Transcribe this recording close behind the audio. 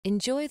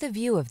Enjoy the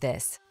view of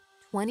this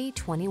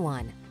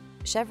 2021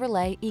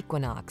 Chevrolet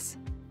Equinox.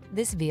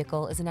 This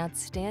vehicle is an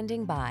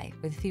outstanding buy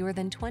with fewer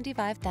than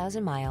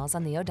 25,000 miles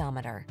on the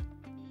odometer.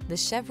 The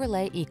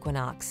Chevrolet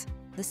Equinox,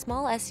 the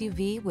small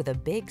SUV with a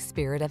big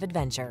spirit of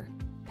adventure.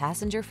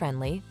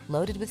 Passenger-friendly,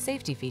 loaded with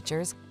safety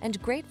features, and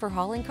great for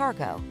hauling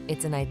cargo,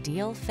 it's an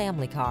ideal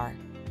family car.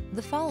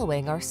 The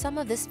following are some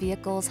of this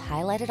vehicle's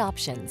highlighted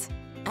options: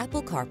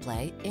 Apple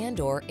CarPlay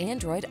and/or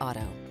Android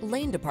Auto,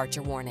 lane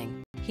departure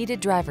warning,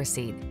 heated driver's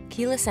seat,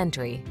 keyless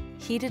entry,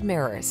 heated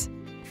mirrors,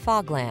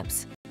 fog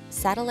lamps,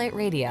 satellite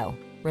radio,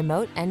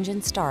 remote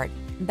engine start,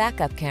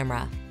 backup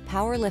camera,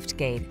 power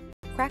liftgate.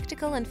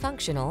 Practical and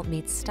functional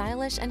meets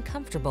stylish and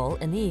comfortable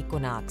in the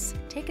Equinox.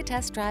 Take a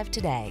test drive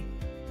today.